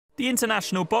The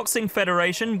International Boxing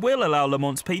Federation will allow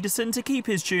Lamont Peterson to keep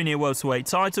his junior welterweight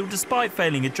title despite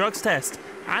failing a drugs test,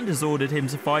 and has ordered him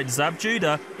to fight Zab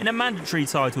Judah in a mandatory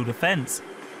title defence.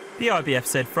 The IBF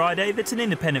said Friday that an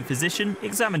independent physician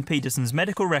examined Peterson's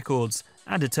medical records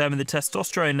and determined the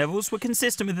testosterone levels were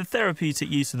consistent with the therapeutic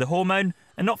use of the hormone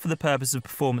and not for the purpose of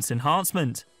performance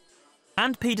enhancement.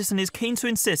 And Peterson is keen to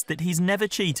insist that he's never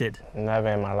cheated. Never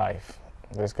in my life.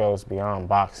 This goes beyond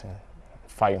boxing,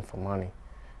 fighting for money,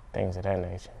 things of that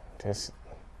nature. This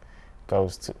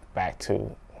goes back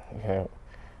to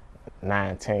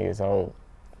 9, 10 years old,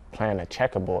 playing a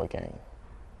checkerboard game.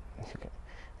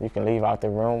 You can leave out the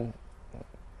room,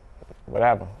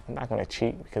 whatever. I'm not going to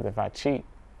cheat, because if I cheat,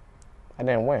 I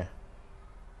didn't win.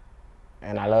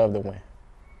 And I love to win.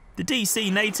 The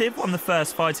DC native won the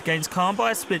first fight against Khan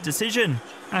by a split decision,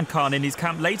 and Khan in his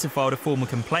camp later filed a formal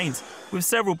complaint, with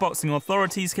several boxing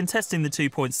authorities contesting the 2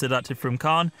 points deducted from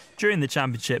Khan during the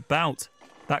championship bout.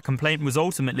 That complaint was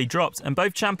ultimately dropped, and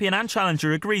both champion and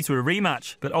challenger agreed to a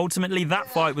rematch, but ultimately that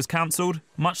fight was cancelled,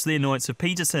 much to the annoyance of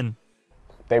Peterson.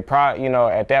 They probably,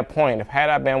 at that point, had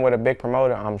I been with a big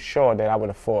promoter, I'm sure that I would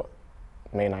have fought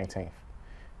May 19th,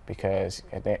 because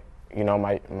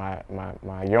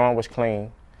my urine was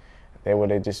clean. They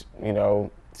would have just,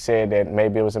 said that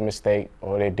maybe it was a mistake,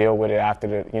 or they deal with it after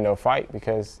the, fight,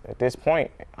 because at this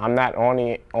point, I'm not on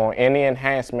any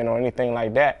enhancement or anything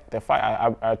like that. The fight,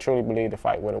 I truly believe the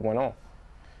fight would have went on.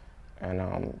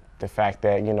 And the fact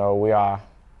that, we are,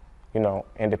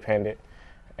 independent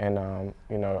and,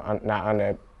 not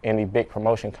under any big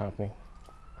promotion company,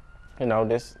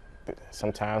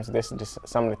 sometimes this is just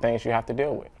some of the things you have to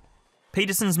deal with.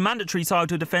 Peterson's mandatory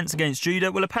title defence against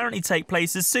Judah will apparently take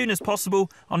place as soon as possible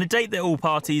on a date that all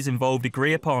parties involved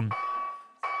agree upon.